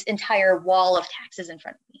this entire wall of taxes in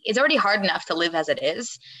front of me. It's already hard enough to live as it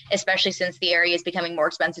is, especially since the area is becoming more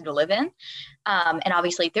expensive to live in. And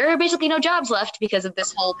obviously, there are basically no jobs left because of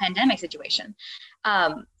this whole pandemic situation.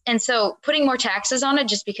 And so putting more taxes on it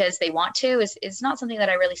just because they want to is not something that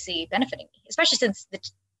I really see benefiting me, especially since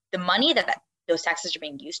the money that those taxes are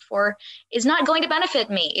being used for is not going to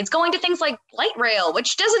benefit me. It's going to things like light rail,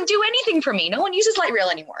 which doesn't do anything for me. No one uses light rail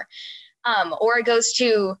anymore. Or it goes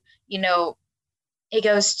to,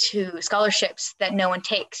 scholarships that no one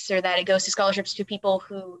takes, or that it goes to scholarships to people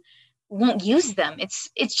who won't use them.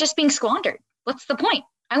 It's just being squandered. What's the point?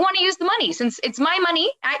 I want to use the money. Since it's my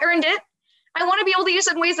money, I earned it. I want to be able to use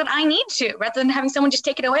it in ways that I need to, rather than having someone just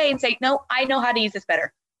take it away and say, no, I know how to use this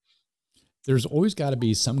better. There's always got to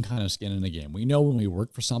be some kind of skin in the game. We know when we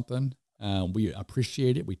work for something, we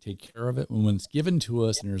appreciate it, we take care of it. When it's given to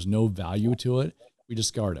us and there's no value to it, we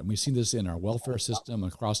discard it. And we see this in our welfare system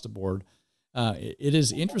across the board. It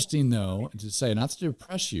is interesting, though, to say, not to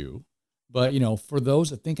depress you, but, for those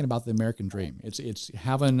that are thinking about the American dream, it's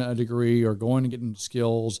having a degree or going and getting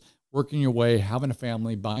skills, working your way, having a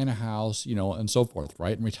family, buying a house, and so forth,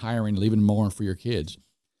 right? And retiring, leaving more for your kids.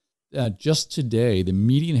 Just today, the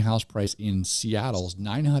median house price in Seattle is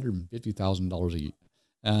 $950,000 a year.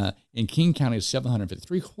 In King County, it's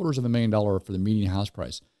 $750,000, $750,000 for the median house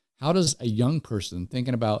price. How does a young person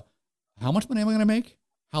thinking about how much money am I going to make?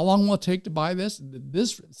 How long will it take to buy this?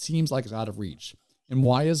 This seems like it's out of reach. And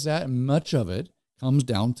why is that? Much of it comes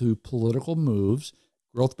down to political moves,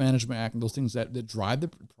 Growth Management Act, and those things that drive the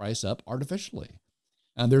price up artificially.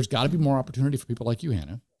 And there's got to be more opportunity for people like you,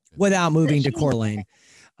 Hannah. Without moving to Coeur d'Alene.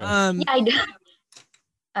 I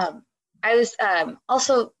was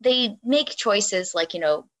also, they make choices like,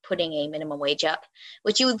 putting a minimum wage up,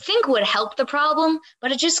 which you would think would help the problem,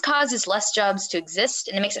 but it just causes less jobs to exist,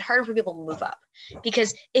 and it makes it harder for people to move up.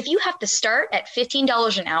 Because if you have to start at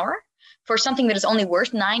 $15 an hour for something that is only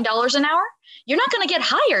worth $9 an hour, you're not going to get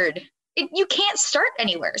hired. You can't start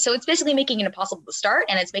anywhere. So it's basically making it impossible to start,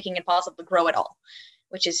 and it's making it impossible to grow at all,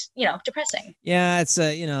 which is, depressing. Yeah, it's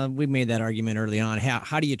we made that argument early on.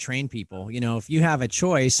 How do you train people? If you have a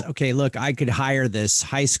choice, okay, look, I could hire this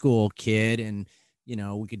high school kid and,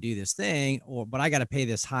 we could do this thing, but I got to pay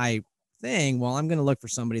this high thing. Well, I'm going to look for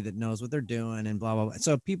somebody that knows what they're doing and blah, blah, blah.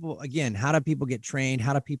 So people, again, how do people get trained?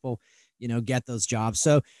 How do people, get those jobs?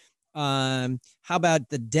 So how about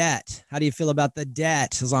the debt? How do you feel about the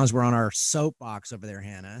debt? As long as we're on our soapbox over there,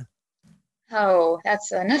 Hannah. Oh,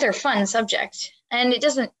 that's another fun subject. And it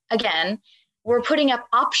doesn't, again, we're putting up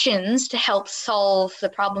options to help solve the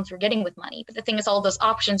problems we're getting with money. But the thing is, all those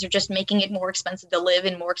options are just making it more expensive to live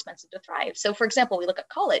and more expensive to thrive. So for example, we look at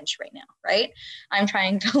college right now, right? I'm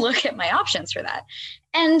trying to look at my options for that.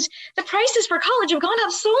 And the prices for college have gone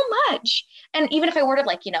up so much. And even if I were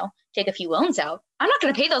to take a few loans out, I'm not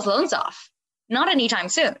going to pay those loans off. Not anytime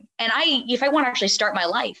soon. And if I want to actually start my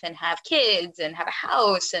life and have kids and have a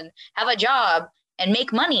house and have a job and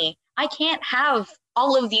make money, I can't have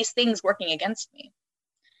all of these things working against me.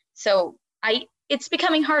 So it's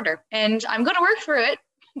becoming harder, and I'm going to work through it,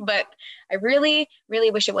 but I really, really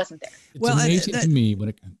wish it wasn't there. It's amazing to me when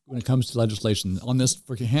it comes to legislation on this,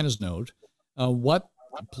 for Hannah's note, what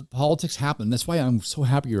politics happen. That's why I'm so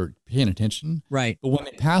happy you're paying attention. Right. But when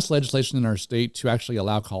they pass legislation in our state to actually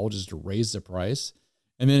allow colleges to raise the price,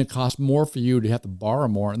 And then it costs more for you to have to borrow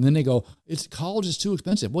more. And then they go, college is too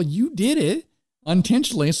expensive. Well, you did it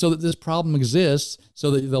unintentionally so that this problem exists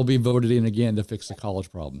so that they'll be voted in again to fix the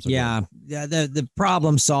college problem. So the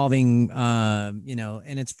problem solving,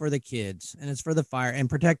 and it's for the kids and it's for the fire and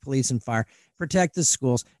protect police and fire, protect the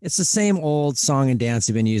schools. It's the same old song and dance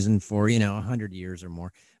they've been using for, 100 years or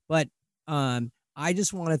more. But I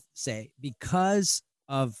just want to say, because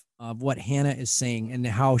of what Hannah is saying and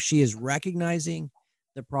how she is recognizing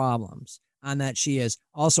the problems, and that she is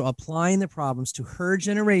also applying the problems to her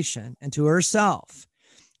generation and to herself,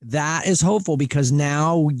 that is hopeful, because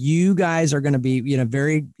now you guys are going to be,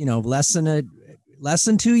 less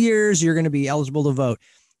than 2 years, you're going to be eligible to vote.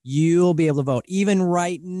 You'll be able to vote. Even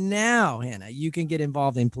right now, Hannah, you can get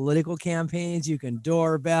involved in political campaigns, you can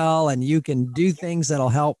doorbell, and you can do things that'll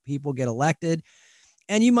help people get elected.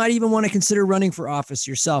 And you might even want to consider running for office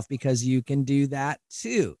yourself, because you can do that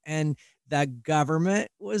too. And the government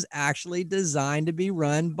was actually designed to be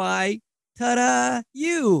run by,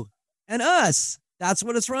 you and us. That's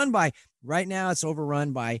what it's run by. Right now, it's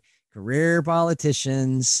overrun by career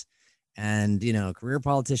politicians. And, career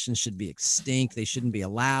politicians should be extinct. They shouldn't be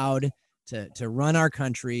allowed to run our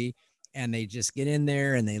country. And they just get in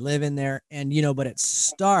there and they live in there. And, but it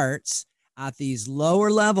starts at these lower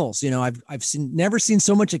levels. I've never seen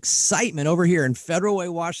so much excitement over here in Federal Way,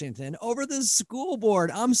 Washington, over the school board.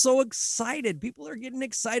 I'm so excited. People are getting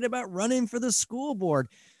excited about running for the school board.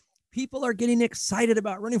 People are getting excited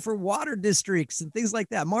about running for water districts and things like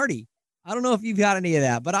that. Marty, I don't know if you've got any of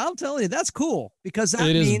that, but I'll tell you, that's cool, because that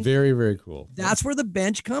means it is very, very cool. That's where the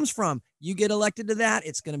bench comes from. You get elected to that.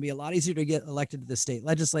 It's going to be a lot easier to get elected to the state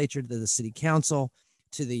legislature, to the city council,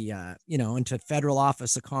 to the, into federal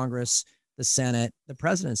office, the Congress, the Senate, the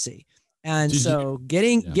presidency. And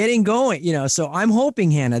getting going, so I'm hoping,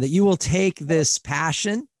 Hannah, that you will take this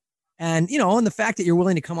passion and, and the fact that you're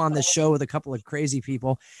willing to come on this show with a couple of crazy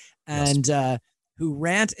people and who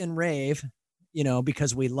rant and rave,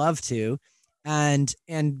 because we love to, and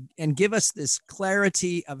give us this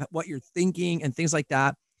clarity of what you're thinking and things like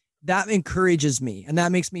that. That encourages me and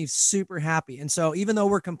that makes me super happy. And so even though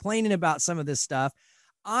we're complaining about some of this stuff,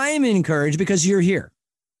 I'm encouraged because you're here.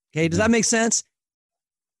 Okay, does that make sense?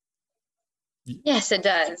 Yes, it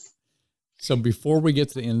does. So before we get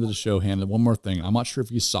to the end of the show, Hannah, one more thing. I'm not sure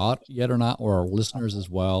if you saw it yet or not, or our listeners as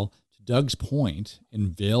well. To Doug's point,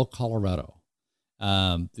 in Vail, Colorado,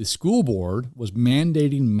 the school board was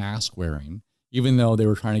mandating mask wearing, even though they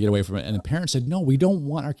were trying to get away from it. And the parents said, no, we don't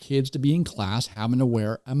want our kids to be in class having to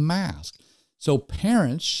wear a mask. So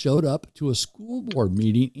parents showed up to a school board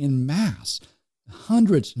meeting in mass.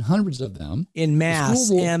 Hundreds and hundreds of them in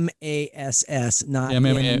mass, M-A-S-S, not in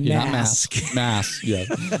mask. Mask, yeah.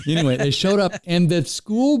 Anyway, they showed up, and the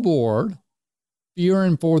school board,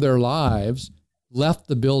 fearing for their lives, left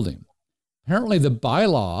the building. Apparently, the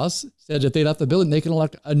bylaws said if they left the building, they can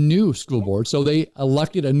elect a new school board. So they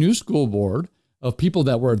elected a new school board of people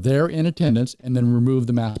that were there in attendance, and then removed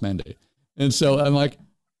the mask mandate. And so I'm like,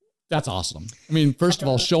 that's awesome. I mean, first of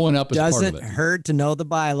all, showing up is part of it. Doesn't hurt to know the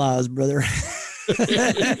bylaws, brother.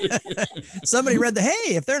 Somebody read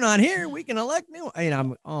hey, if they're not here, we can elect new.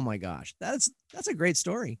 Oh my gosh, that's a great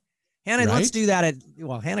story. Hannah, right? Let's do that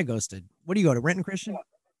Hannah goes to, what do you go to, Renton Christian?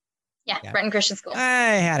 Yeah, Renton Christian School.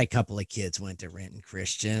 I had a couple of kids went to Renton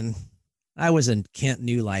Christian. I was in Kent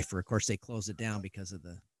New Life, of course they closed it down because of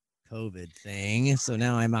the COVID thing. So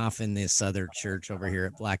now I'm off in this other church over here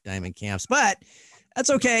at Black Diamond Camps, but that's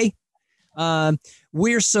okay.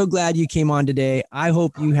 We're so glad you came on today. I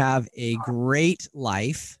hope you have a great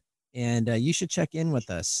life, and you should check in with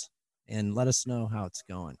us and let us know how it's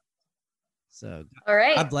going. So, all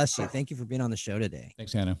right. God bless you. Thank you for being on the show today.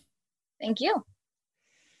 Thanks, Hannah. Thank you.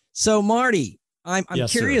 So, Marty, I'm yes,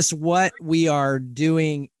 curious sir. What we are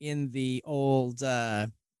doing in the old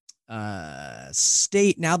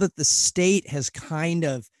state now that the state has kind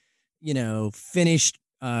of, finished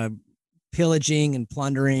pillaging and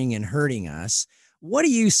plundering and hurting us. What do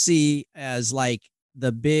you see as like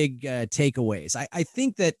the big takeaways? I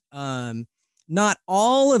think that not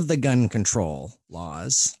all of the gun control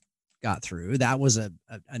laws got through. That was a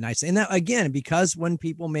nice, and that again, because when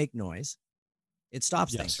people make noise, it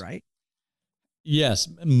stops things, right? Yes,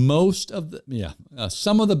 most of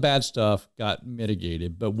some of the bad stuff got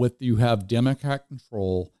mitigated, but you have Democrat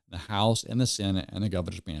control, the House and the Senate and the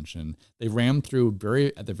governor's mansion. They rammed through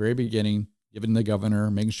at the very beginning, giving the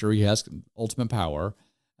governor, making sure he has ultimate power,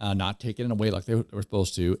 not taking it away like they were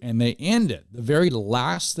supposed to. And they ended. The very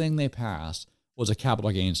last thing they passed was a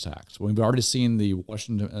capital gains tax. We've already seen the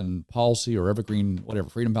Washington Policy or Evergreen, whatever,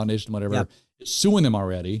 Freedom Foundation, whatever, suing them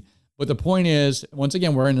already. But the point is, once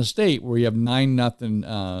again, we're in a state where you have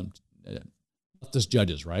 9-0 leftist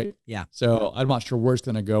judges, right? Yeah. So I'm not sure where it's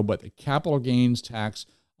going to go, but the capital gains tax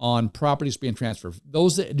on properties being transferred,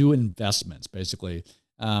 those that do investments, basically,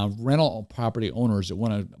 rental property owners that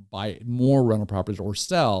want to buy more rental properties or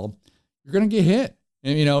sell, you're going to get hit.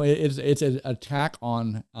 And, you know, it's an attack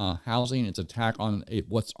on housing. It's an attack on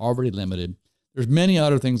what's already limited. There's many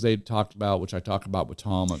other things they talked about, which I talked about with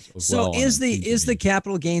Tom as well. So is the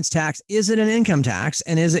capital gains tax, is it an income tax?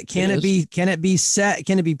 And can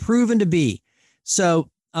it be proven to be? So,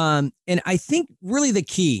 and I think really the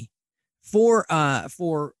key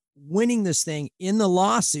for winning this thing in the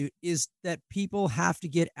lawsuit is that people have to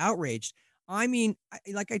get outraged. I mean,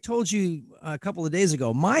 like I told you a couple of days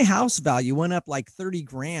ago, my house value went up like 30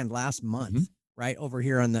 grand last month. Right over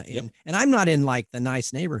here on and I'm not in like the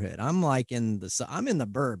nice neighborhood. I'm like I'm in the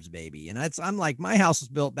burbs, baby. And I'm like, my house was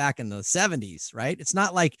built back in the 70s, right? It's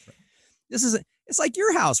not like it's like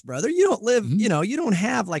your house, brother. You don't live, you know, you don't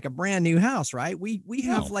have like a brand new house, right? We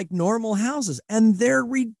have like normal houses and they're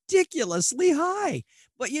ridiculously high.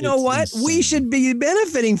 But you know what? Insane. We should be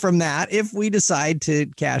benefiting from that if we decide to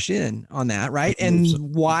cash in on that, right? And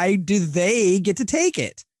why do they get to take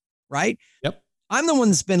it, right? Yep. I'm the one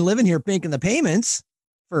that's been living here making the payments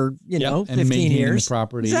for, 15 years. The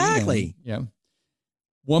property. Exactly.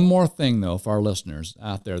 One more thing, though, for our listeners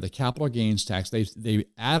out there, the capital gains tax, they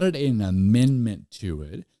added an amendment to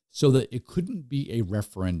it so that it couldn't be a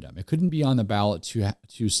referendum. It couldn't be on the ballot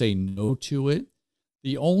to say no to it.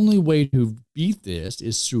 The only way to beat this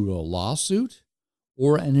is through a lawsuit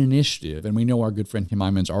or an initiative. And we know our good friend Kim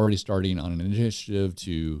Iman's already starting on an initiative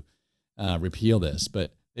to repeal this,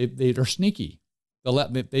 but they're sneaky.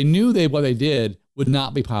 They knew what they did would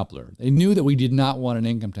not be popular. They knew that we did not want an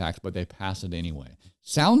income tax, but they passed it anyway.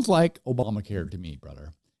 Sounds like Obamacare to me,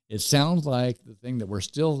 brother. It sounds like the thing that we're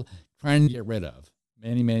still trying to get rid of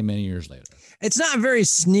many, many, many years later. It's not very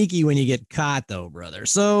sneaky when you get caught, though, brother.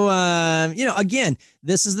 So, again,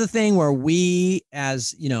 this is the thing where we,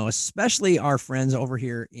 as, especially our friends over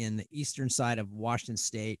here in the eastern side of Washington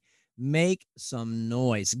State, make some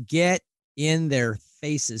noise. Get in their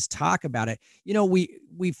faces, talk about it.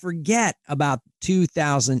 We forget about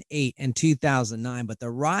 2008 and 2009, but the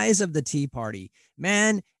rise of the Tea Party,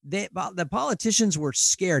 man, the politicians were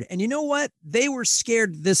scared. And you know what? They were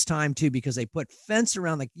scared this time too, because they put fence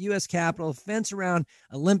around the U.S. Capitol, fence around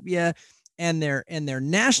Olympia and their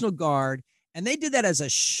National Guard. And they did that as a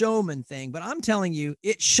showman thing. But I'm telling you,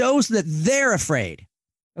 it shows that they're afraid.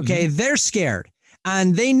 Okay. They're scared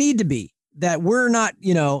and they need to be. That we're not,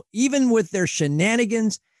 even with their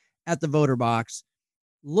shenanigans at the voter box,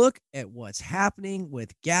 look at what's happening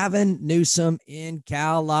with Gavin Newsom in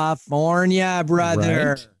California,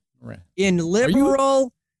 brother. Right. In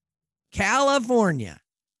liberal California.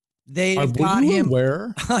 They've got him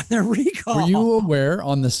on the recall. Were you aware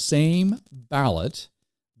on the same ballot,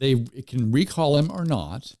 they can recall him or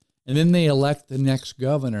not, and then they elect the next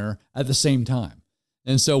governor at the same time?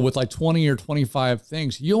 And so with like 20 or 25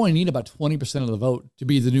 things, you only need about 20% of the vote to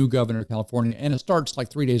be the new governor of California. And it starts like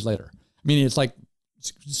 3 days later. I mean, it's like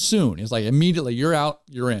soon. It's like immediately you're out,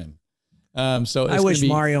 you're in. So I wish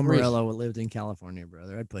Mario Murillo lived in California,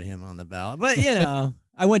 brother. I'd put him on the ballot. But,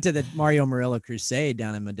 I went to the Mario Murillo Crusade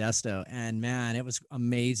down in Modesto, and man, it was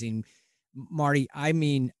amazing. Marty, I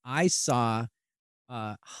mean, I saw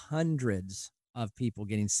hundreds of people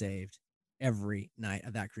getting saved every night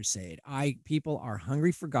of that crusade. People are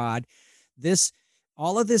hungry for God.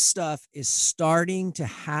 All of this stuff is starting to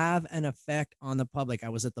have an effect on the public. I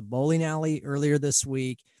was at the bowling alley earlier this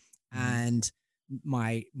week, and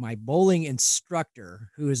my bowling instructor,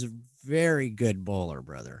 who is a very good bowler,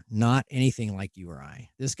 brother, not anything like you or I.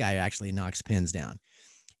 This guy actually knocks pins down.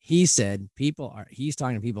 He said he's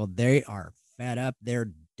talking to people, they are fed up, they're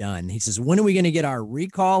done. He says, when are we going to get our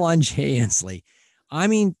recall on Jay Inslee? I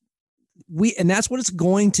mean, and that's what it's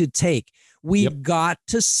going to take. We've got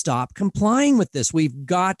to stop complying with this. We've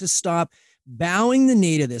got to stop bowing the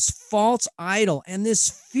knee to this false idol and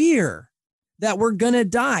this fear that we're going to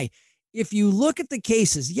die. If you look at the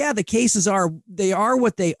cases, the cases are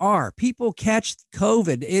what they are. People catch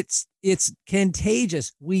COVID. It's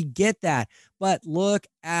contagious. We get that. But look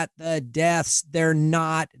at the deaths. They're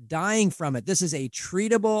not dying from it. This is a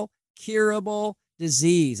treatable, curable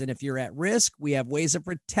disease. And if you're at risk, we have ways of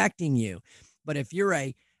protecting you. But if you're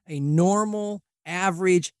a normal,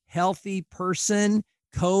 average, healthy person,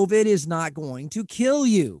 COVID is not going to kill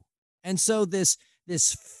you. And so this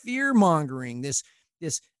fear mongering, this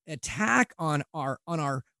attack on our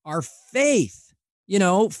faith,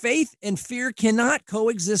 faith and fear cannot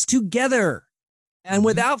coexist together. And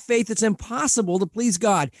without faith, it's impossible to please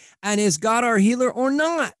God. And is God our healer or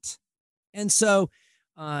not? And so,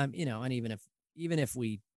 and even if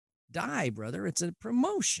we die, brother, it's a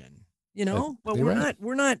promotion, but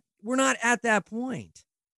we're not at that point.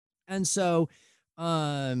 And so,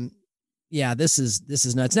 this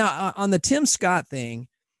is nuts. Now, on the Tim Scott thing,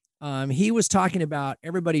 he was talking about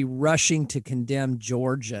everybody rushing to condemn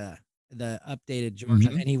Georgia, the updated Georgia,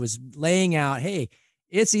 and he was laying out, hey,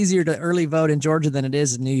 it's easier to early vote in Georgia than it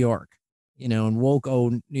is in New York, and woke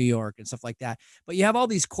New York and stuff like that. But you have all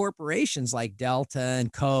these corporations like Delta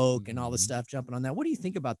and Coke and all this stuff jumping on that. What do you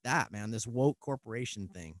think about that, man? This woke corporation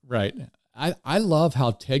thing. Right. I love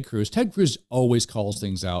how Ted Cruz always calls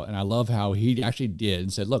things out. And I love how he actually did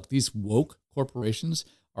and said, look, these woke corporations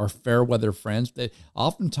are fair weather friends. That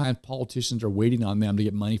oftentimes politicians are waiting on them to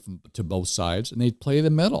get money to both sides, and they play the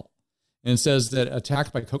middle. And it says that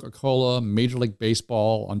attacked by Coca-Cola, Major League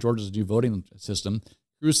Baseball on Georgia's new voting system,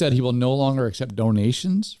 Cruz said he will no longer accept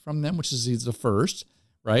donations from them, which is he's the first,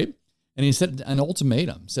 right? And he set an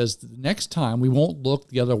ultimatum, says the next time we won't look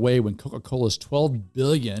the other way when Coca-Cola's $12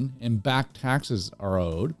 billion in back taxes are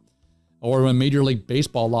owed, or when Major League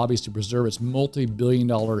Baseball lobbies to preserve its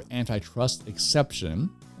multi-billion-dollar antitrust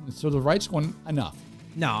exception. And so the right's going, enough.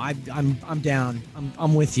 No, I'm down.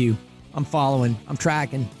 I'm with you. I'm following. I'm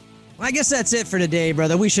tracking. I guess that's it for today,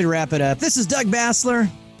 brother. We should wrap it up. This is Doug Bassler.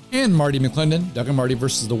 And Marty McClendon, Doug and Marty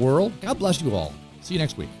versus the World. God bless you all. See you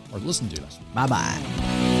next week, or listen to us.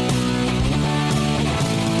 Bye-bye.